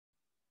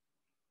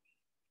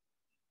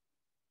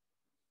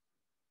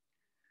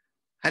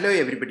Hello,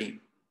 everybody.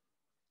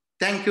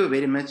 Thank you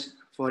very much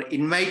for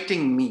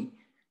inviting me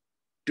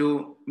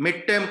to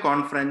midterm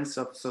conference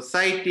of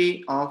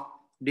Society of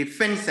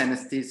Defense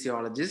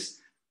Anesthesiologists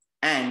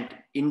and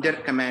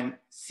Intercommand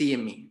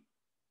CME.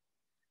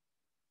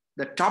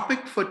 The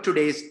topic for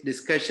today's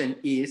discussion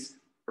is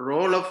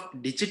role of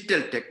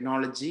digital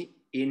technology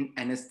in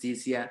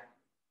anesthesia.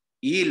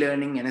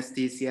 E-learning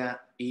anesthesia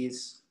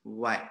is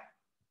why.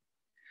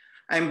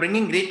 I'm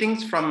bringing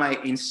greetings from my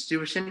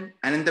institution,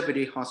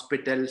 Anantapuri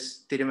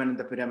Hospitals,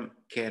 Thiruvananthapuram,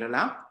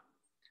 Kerala.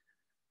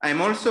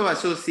 I'm also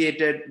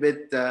associated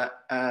with the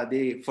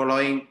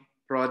following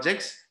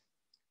projects.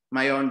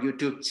 My own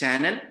YouTube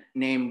channel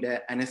named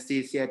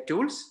Anesthesia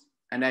Tools,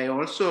 and I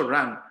also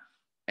run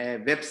a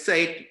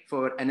website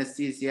for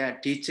anesthesia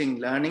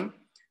teaching learning,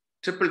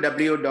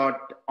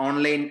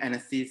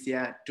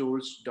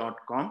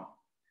 www.onlineanesthesiatools.com.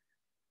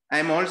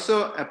 I'm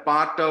also a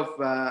part of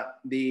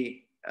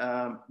the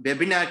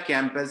webinar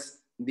campus,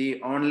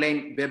 the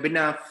online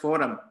webinar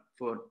forum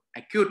for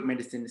acute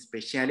medicine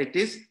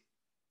specialties.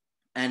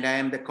 And I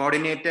am the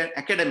coordinator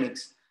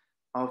academics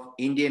of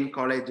Indian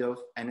College of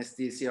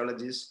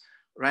Anesthesiologists,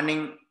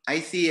 running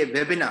ICA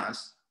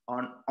webinars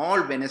on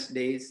all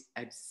Wednesdays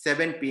at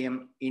 7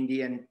 p.m.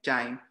 Indian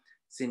time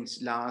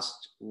since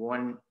last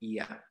 1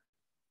 year.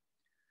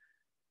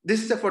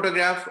 This is a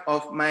photograph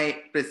of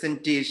my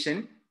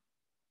presentation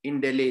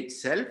in Delhi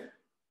itself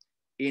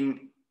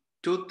in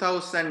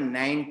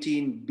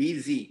 2019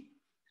 BZ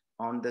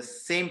on the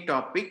same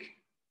topic,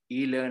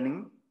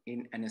 e-learning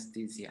in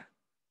anesthesia.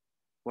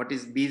 What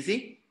is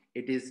BZ?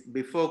 It is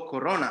before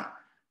Corona,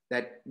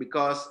 that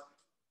because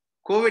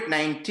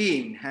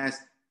COVID-19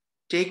 has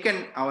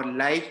taken our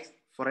lives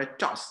for a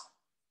toss.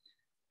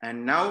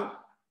 And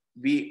now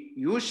we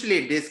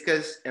usually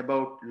discuss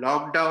about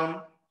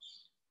lockdown,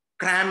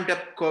 crammed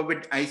up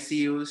COVID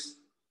ICUs,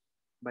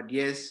 but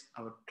yes,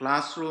 our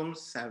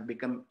classrooms have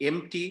become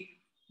empty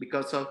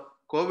because of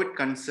COVID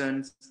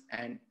concerns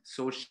and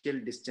social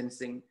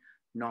distancing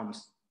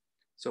norms.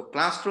 So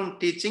classroom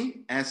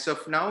teaching as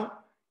of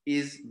now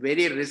is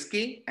very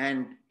risky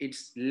and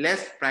it's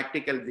less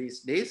practical these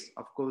days.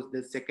 Of course,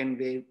 the second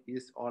wave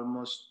is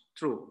almost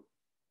through.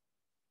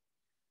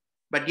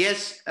 But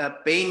yes,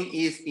 pain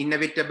is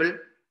inevitable.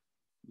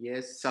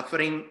 Yes,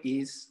 suffering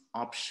is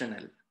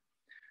optional.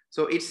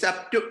 So it's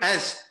up to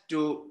us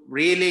to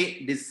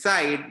really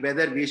decide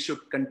whether we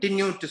should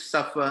continue to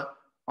suffer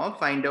or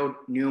find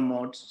out new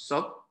modes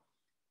of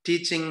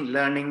teaching,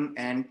 learning,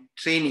 and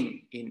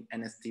training in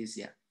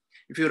anesthesia.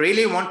 If you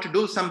really want to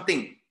do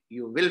something,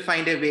 you will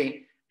find a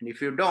way. And if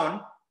you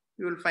don't,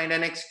 you will find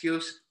an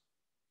excuse.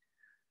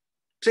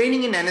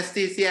 Training in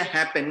anesthesia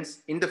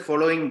happens in the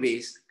following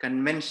ways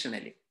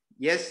conventionally.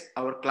 Yes,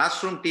 our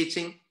classroom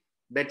teaching,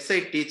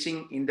 bedside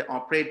teaching in the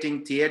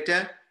operating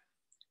theater,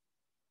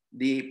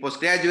 the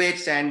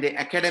postgraduates and the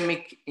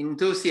academic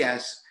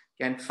enthusiasts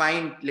can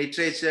find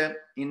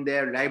literature in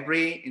their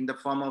library in the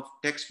form of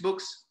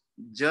textbooks,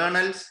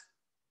 journals.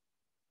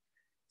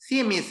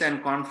 CMEs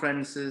and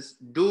conferences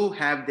do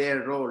have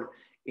their role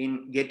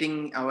in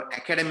getting our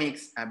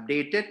academics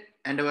updated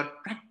and our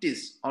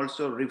practice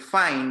also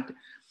refined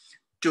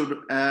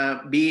to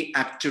be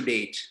up to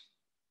date.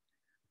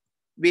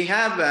 We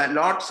have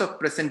lots of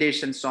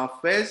presentation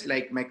softwares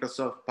like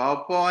Microsoft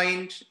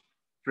PowerPoint.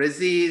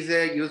 Prezi is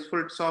a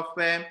useful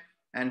software,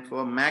 and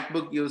for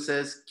MacBook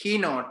users,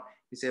 Keynote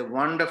is a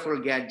wonderful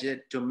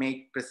gadget to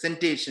make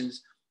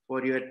presentations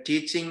for your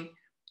teaching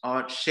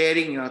or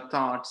sharing your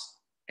thoughts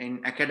in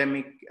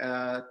academic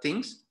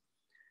things.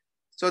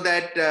 So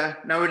that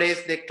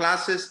nowadays the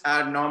classes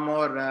are no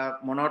more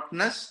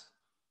monotonous.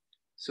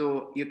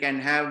 So you can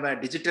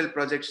have digital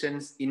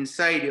projections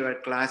inside your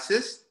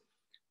classes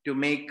to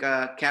make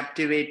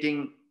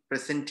captivating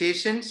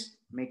presentations,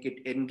 make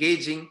it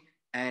engaging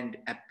and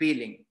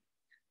appealing.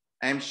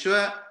 I'm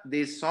sure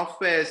these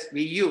softwares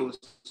we use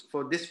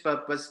for this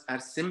purpose are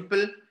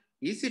simple,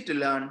 easy to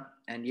learn,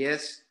 and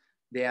yes,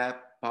 they are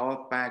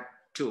power-packed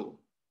too.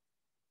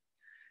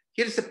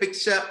 Here's a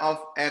picture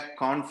of a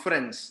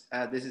conference.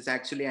 This is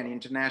actually an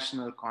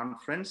international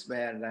conference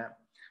where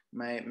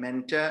my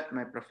mentor,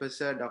 my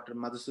professor, Dr.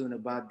 Madhusudan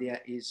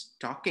Upadhyaya is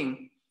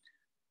talking.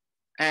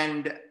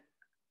 And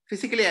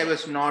physically, I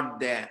was not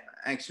there.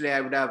 Actually, I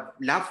would have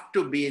loved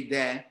to be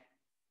there,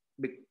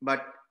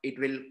 but it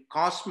will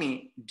cost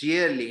me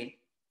dearly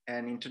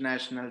an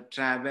international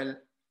travel,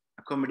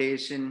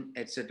 accommodation,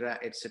 etc.,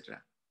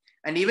 etc.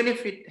 And even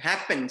if it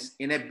happens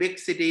in a big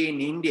city in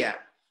India,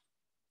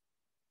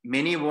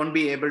 many won't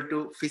be able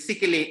to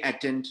physically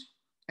attend.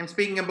 I'm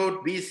speaking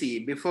about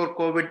BC, before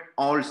COVID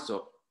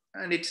also,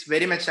 and it's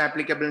very much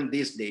applicable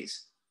these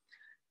days.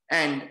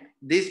 And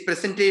these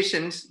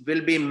presentations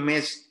will be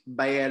missed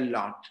by a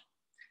lot.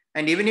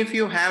 And even if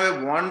you have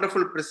a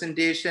wonderful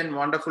presentation,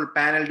 wonderful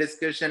panel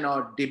discussion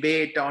or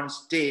debate on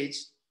stage,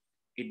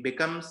 it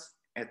becomes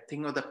a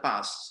thing of the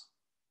past.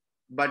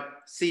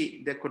 But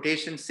see, the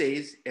quotation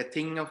says, a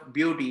thing of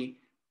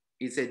beauty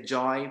is a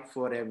joy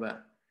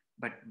forever.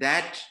 But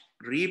that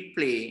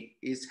replay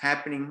is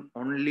happening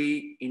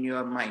only in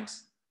your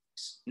minds.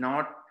 It's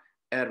not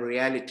a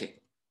reality.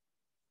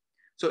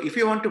 So if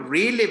you want to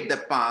relive the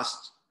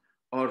past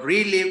or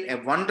relive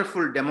a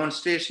wonderful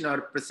demonstration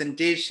or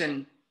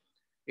presentation,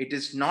 it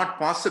is not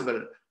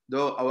possible,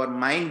 though our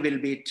mind will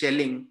be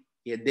telling,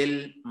 ye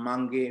dil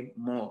mange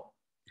more.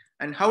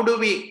 And how do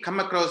we come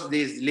across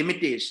these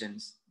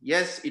limitations?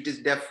 Yes, it is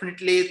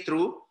definitely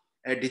through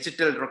a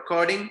digital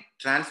recording,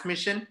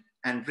 transmission,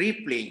 and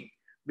replaying,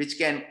 which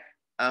can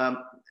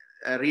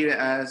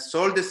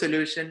solve the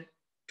solution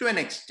to an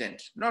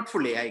extent. Not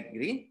fully, I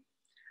agree.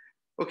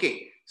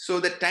 Okay, so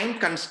the time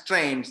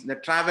constraints, the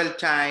travel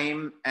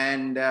time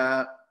and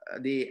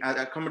the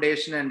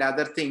accommodation and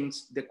other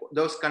things,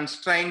 those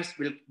constraints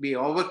will be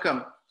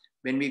overcome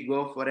when we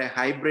go for a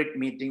hybrid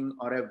meeting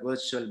or a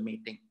virtual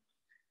meeting.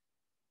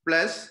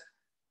 Plus,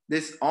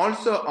 this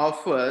also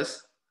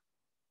offers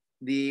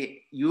the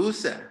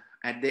user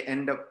at the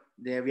end of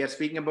we are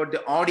speaking about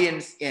the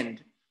audience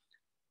end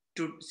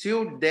to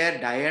suit their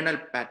diurnal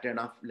pattern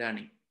of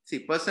learning. See,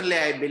 personally,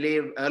 I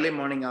believe early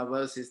morning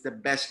hours is the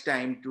best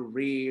time to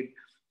read,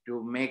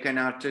 to make an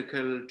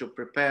article, to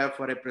prepare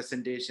for a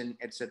presentation,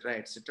 etc.,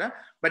 etc.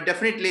 But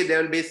definitely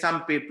there will be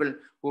some people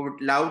who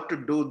would love to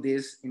do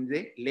this in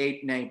the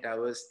late night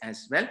hours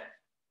as well.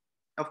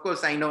 Of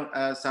course, I know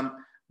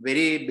some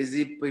very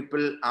busy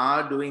people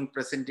are doing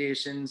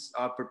presentations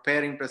or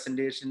preparing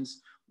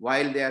presentations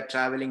while they are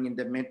traveling in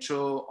the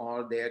metro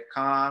or their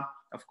car.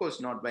 Of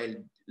course, not while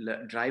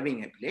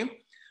driving, I believe.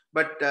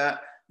 But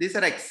these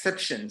are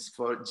exceptions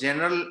for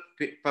general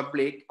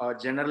public or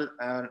general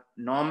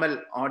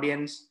normal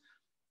audience.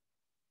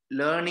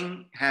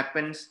 Learning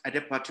happens at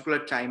a particular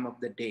time of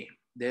the day.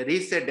 There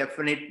is a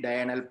definite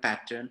diurnal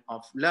pattern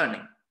of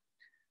learning.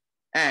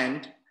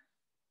 And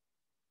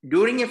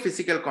during a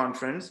physical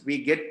conference,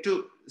 we get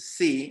to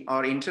see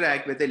or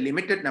interact with a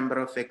limited number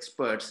of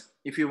experts.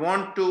 If you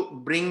want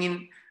to bring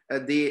in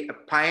the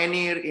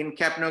pioneer in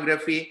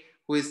capnography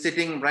who is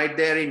sitting right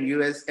there in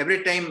US,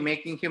 every time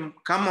making him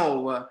come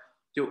over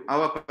to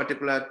our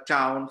particular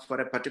town for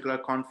a particular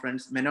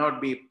conference may not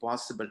be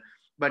possible.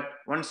 But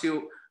once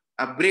you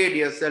upgrade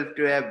yourself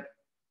to a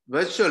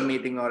virtual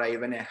meeting or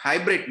even a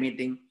hybrid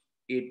meeting,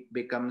 it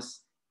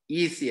becomes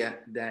easier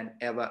than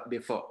ever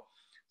before.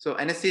 So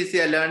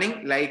anesthesia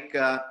learning, like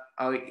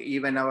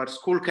even our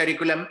school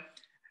curriculum,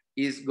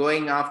 is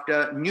going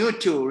after new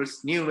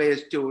tools, new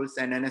ways tools,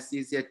 and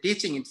anesthesia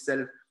teaching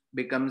itself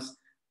becomes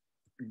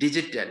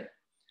digital.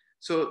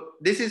 So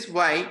this is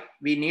why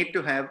we need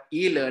to have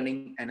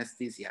e-learning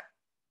anesthesia.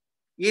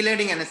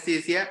 E-learning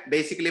anesthesia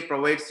basically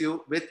provides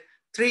you with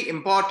 3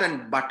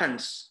 important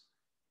buttons: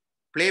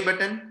 play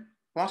button,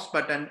 pause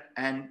button,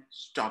 and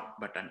stop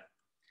button.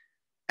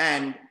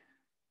 And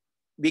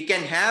we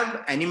can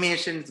have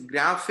animations,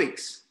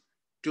 graphics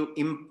to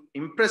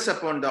impress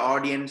upon the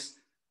audience,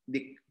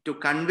 to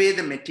convey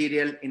the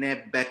material in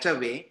a better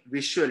way,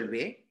 visual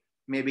way.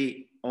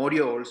 Maybe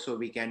audio also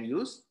we can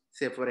use,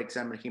 say for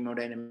example,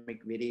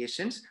 hemodynamic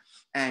variations,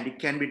 and it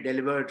can be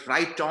delivered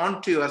right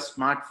onto your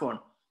smartphone.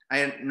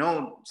 I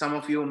know some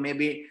of you may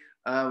be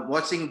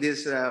watching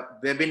this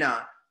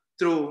webinar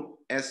through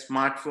a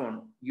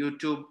smartphone,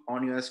 YouTube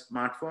on your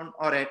smartphone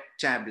or a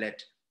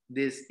tablet.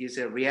 This is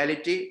a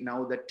reality.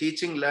 Now the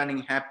teaching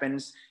learning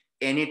happens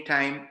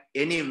anytime,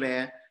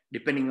 anywhere,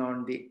 depending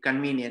on the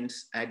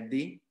convenience at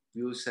the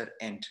user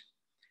end.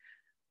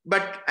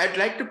 But I'd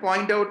like to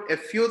point out a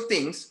few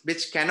things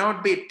which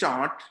cannot be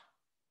taught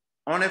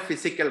on a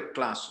physical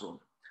classroom.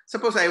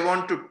 Suppose I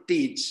want to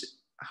teach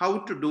how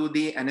to do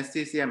the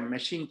anesthesia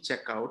machine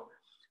checkout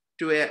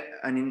to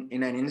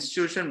in an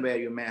institution where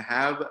you may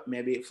have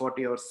maybe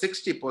 40 or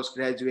 60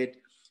 postgraduate,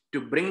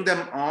 to bring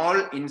them all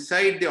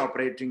inside the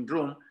operating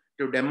room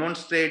to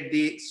demonstrate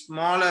the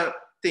smaller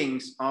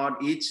things or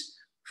each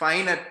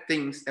finer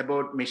things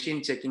about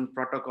machine checking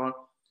protocol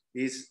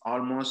is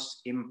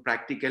almost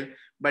impractical.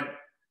 But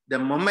the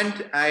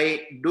moment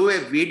I do a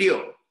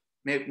video,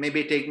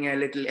 maybe taking a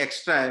little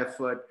extra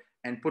effort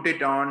and put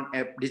it on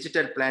a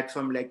digital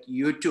platform like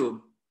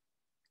YouTube,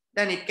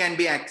 then it can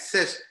be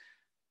accessed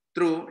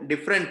through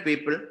different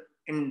people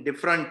in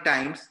different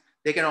times.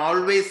 They can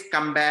always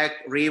come back,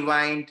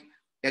 rewind,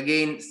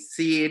 again,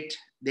 see it.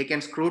 They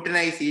can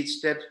scrutinize each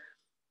step.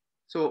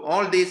 So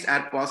all these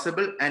are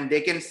possible, and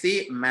they can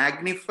see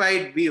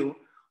magnified view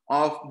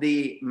of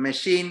the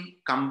machine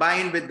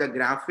combined with the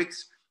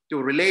graphics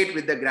to relate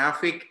with the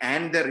graphic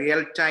and the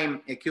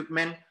real-time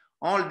equipment.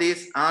 All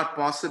these are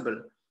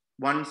possible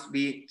once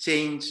we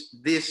change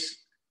this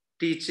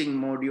teaching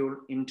module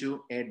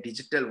into a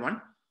digital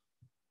one.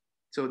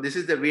 So this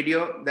is the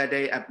video that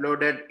I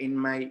uploaded in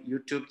my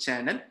YouTube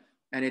channel,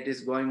 and it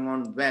is going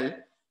on well.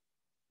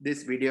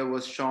 This video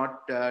was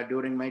shot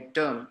during my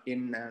term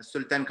in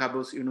Sultan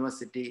Qaboos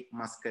University,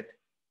 Muscat.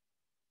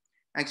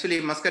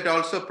 Actually, Muscat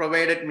also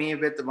provided me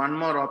with one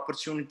more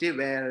opportunity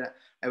where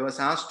I was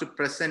asked to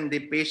present the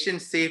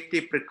patient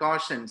safety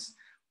precautions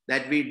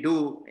that we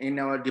do in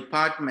our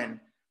department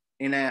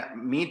in a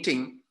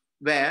meeting,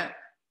 where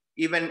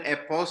even a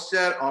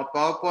poster or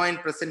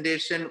PowerPoint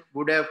presentation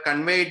would have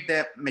conveyed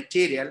the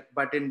material,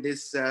 but in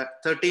this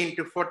 13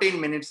 to 14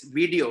 minutes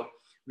video,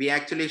 We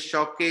actually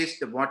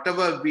showcased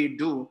whatever we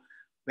do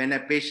when a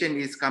patient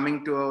is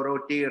coming to our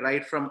OT,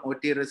 right from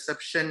OT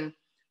reception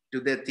to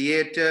the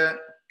theater,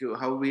 to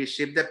how we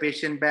ship the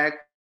patient back,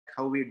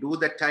 how we do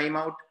the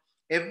timeout.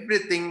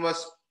 Everything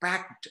was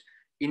packed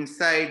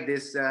inside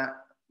this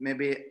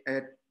maybe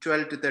a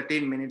 12 to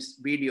 13 minutes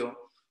video.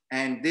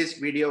 And this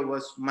video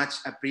was much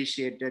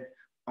appreciated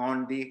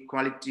on the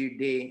quality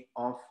day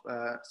of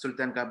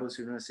Sultan Qaboos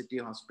University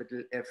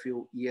Hospital a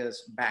few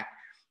years back.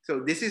 So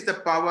this is the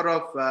power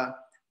of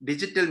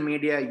digital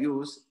media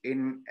use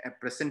in a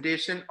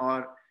presentation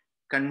or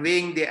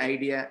conveying the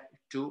idea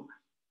to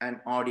an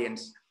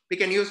audience. We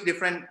can use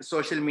different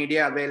social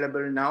media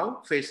available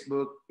now: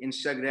 Facebook,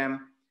 Instagram,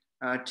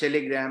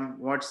 Telegram,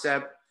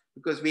 WhatsApp,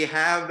 because we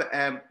have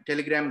a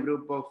Telegram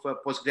group of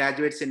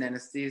postgraduates in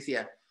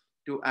anesthesia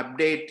to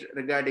update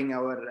regarding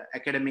our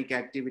academic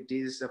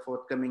activities,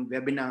 forthcoming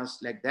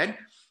webinars like that.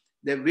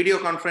 The video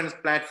conference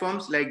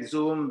platforms like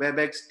Zoom,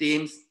 WebEx,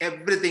 Teams,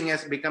 everything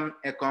has become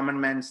a common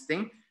man's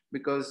thing,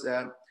 because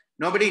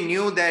nobody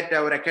knew that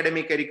our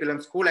academic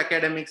curriculum, school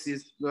academics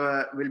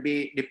will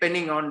be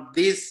depending on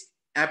these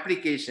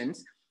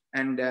applications.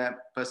 And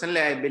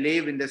personally, I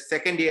believe in the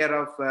second year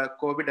of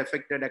COVID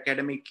affected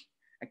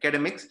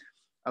academics,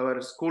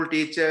 our school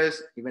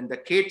teachers, even the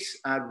kids,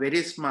 are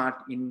very smart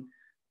in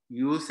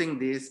using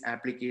these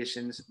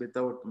applications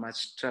without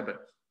much trouble.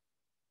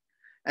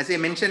 As I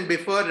mentioned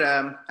before,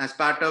 as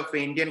part of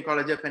Indian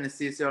College of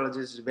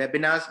Anesthesiologists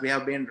webinars, we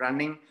have been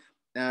running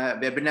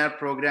webinar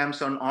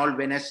programs on all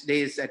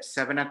Wednesdays at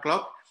 7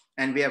 o'clock.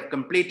 And we have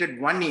completed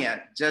 1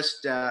 year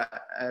just a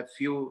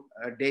few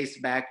days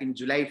back in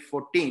July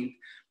 14th.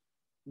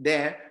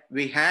 There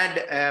we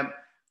had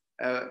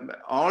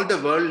all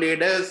the world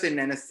leaders in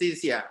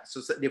anesthesia,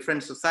 so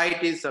different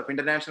societies of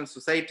international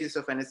societies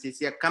of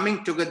anesthesia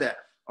coming together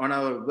on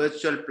our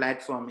virtual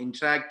platform,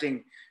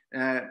 interacting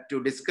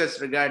to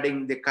discuss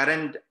regarding the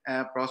current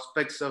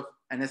prospects of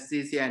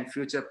anesthesia and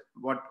future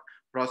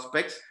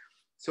prospects.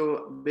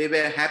 So we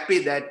were happy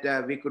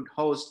that we could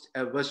host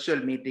a virtual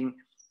meeting,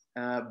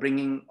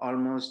 bringing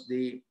almost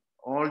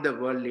all the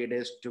world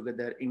leaders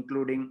together,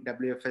 including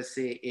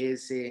WFSA,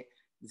 ASA,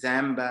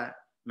 Zamba,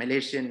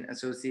 Malaysian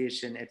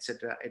Association,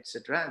 etc.,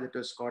 etc. That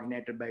was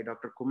coordinated by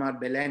Dr. Kumar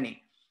Belani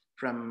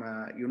from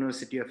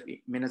University of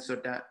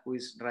Minnesota, who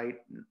is right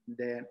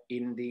there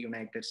in the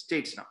United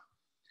States now.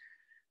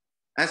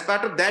 As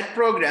part of that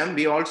program,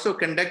 we also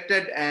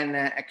conducted an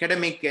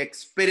academic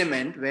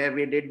experiment where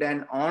we did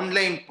an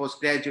online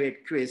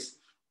postgraduate quiz,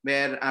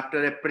 where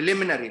after a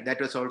preliminary that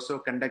was also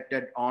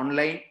conducted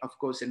online. Of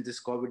course, in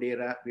this COVID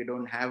era, we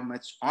don't have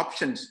much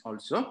options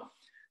also.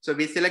 So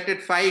we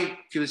selected 5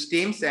 quiz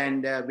teams,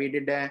 and we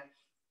did an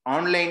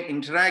online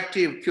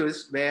interactive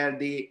quiz where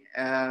the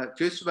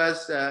quiz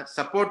was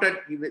supported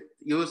with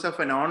use of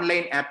an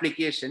online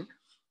application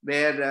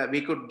where we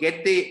could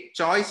get the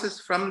choices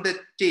from the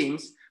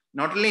teams,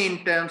 not only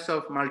in terms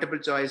of multiple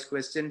choice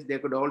questions, they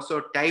could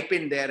also type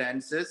in their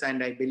answers.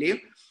 And I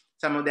believe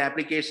some of the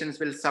applications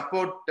will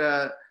support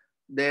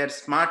their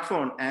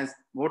smartphone as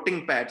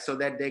voting pad so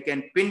that they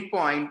can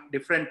pinpoint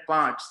different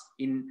parts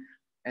in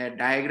a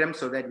diagram,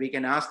 so that we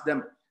can ask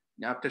them,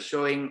 after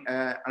showing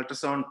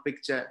ultrasound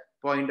picture,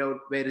 point out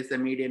where is the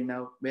median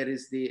now, where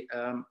is the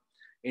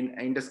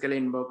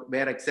interscalene inbox,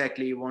 where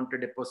exactly you want to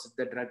deposit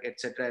the drug,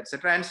 etc.,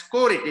 and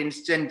score it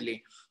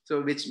instantly. So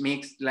which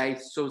makes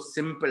life so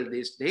simple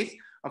these days.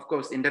 Of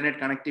course, internet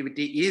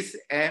connectivity is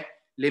a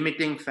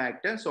limiting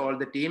factor. So all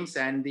the teams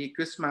and the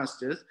quiz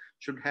masters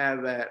should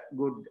have a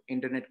good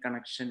internet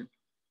connection,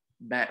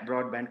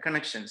 broadband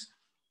connections.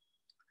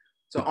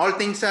 So all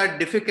things are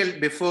difficult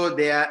before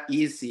they are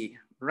easy,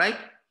 right?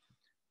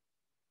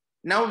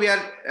 Now we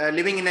are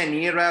living in an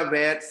era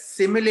where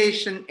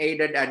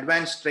simulation-aided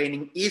advanced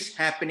training is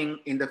happening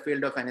in the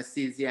field of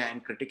anesthesia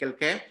and critical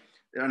care.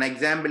 An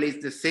example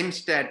is the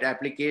SimStat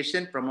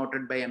application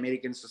promoted by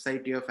American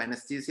Society of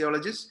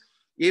Anesthesiologists.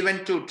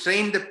 Even to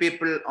train the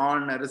people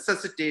on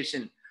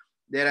resuscitation,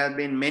 there have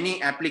been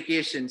many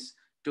applications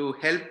to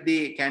help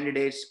the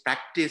candidates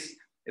practice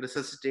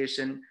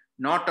resuscitation,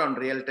 not on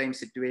real-time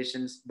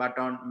situations, but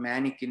on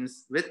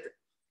mannequins with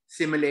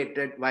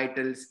simulated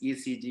vitals,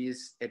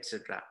 ECGs,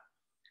 etc.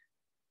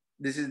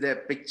 This is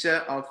the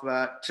picture of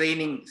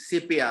training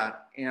CPR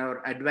in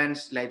our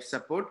advanced life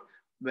support,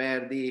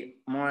 where the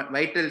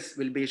vitals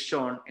will be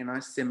shown in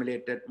a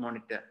simulated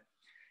monitor.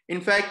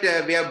 In fact,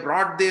 we have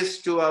brought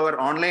this to our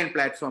online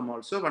platform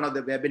also. One of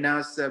the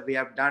webinars we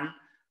have done,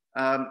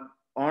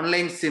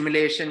 online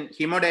simulation,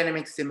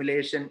 hemodynamic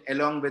simulation,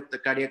 along with the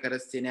cardiac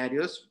arrest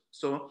scenarios.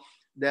 So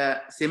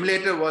the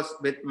simulator was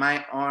with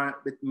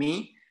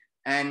me,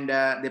 and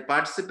the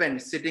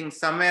participant sitting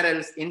somewhere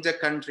else in the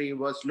country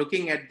was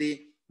looking at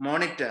the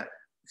monitor,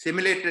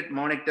 simulated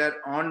monitor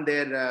on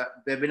their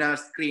webinar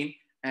screen,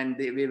 and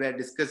we were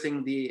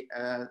discussing the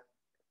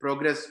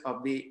progress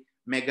of the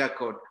mega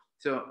code.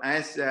 So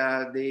as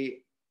the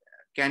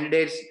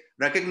candidates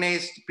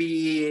recognized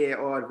PEA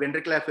or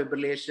ventricular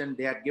fibrillation,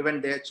 they are given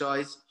their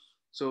choice.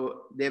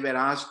 So they were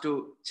asked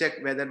to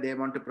check whether they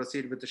want to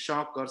proceed with the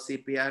shock or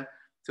CPR.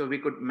 So we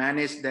could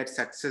manage that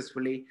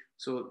successfully.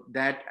 So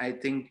that, I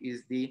think,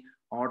 is the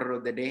order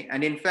of the day.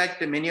 And in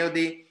fact, many of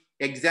the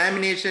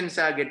examinations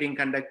are getting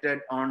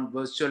conducted on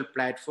virtual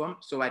platform.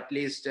 So at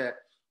least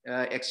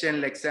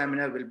external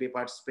examiner will be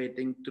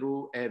participating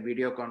through a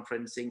video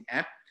conferencing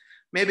app.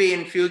 Maybe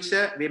in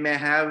future, we may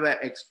have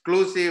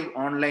exclusive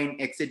online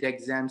exit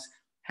exams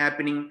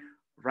happening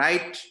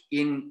right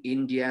in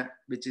India,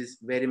 which is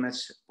very much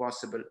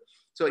possible.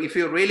 So if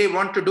you really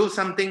want to do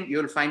something,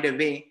 you'll find a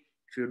way.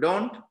 If you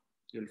don't,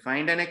 you'll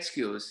find an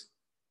excuse.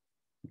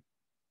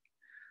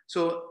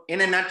 So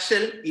in a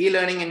nutshell,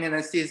 e-learning in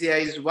anesthesia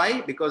is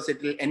why? Because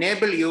it will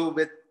enable you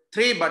with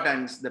 3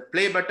 buttons: the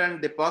play button,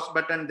 the pause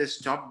button, the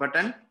stop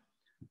button.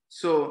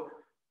 So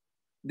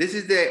this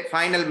is the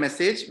final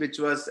message, which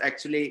was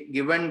actually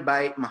given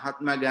by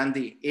Mahatma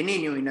Gandhi. Any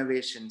new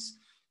innovations,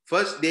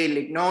 first they'll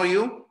ignore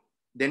you,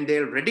 then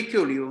they'll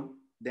ridicule you,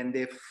 then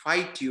they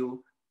fight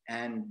you,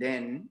 and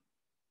then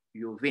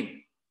you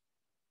win.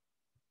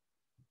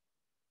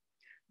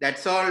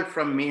 That's all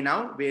from me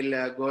now.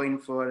 We'll go in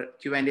for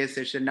Q&A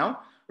session now.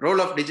 Role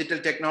of digital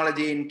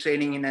technology in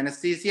training in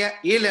anesthesia.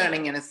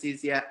 E-learning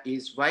anesthesia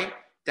is why.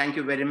 Thank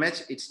you very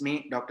much. It's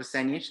me, Dr.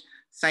 Sanish,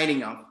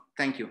 signing off.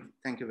 Thank you.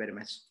 Thank you very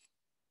much.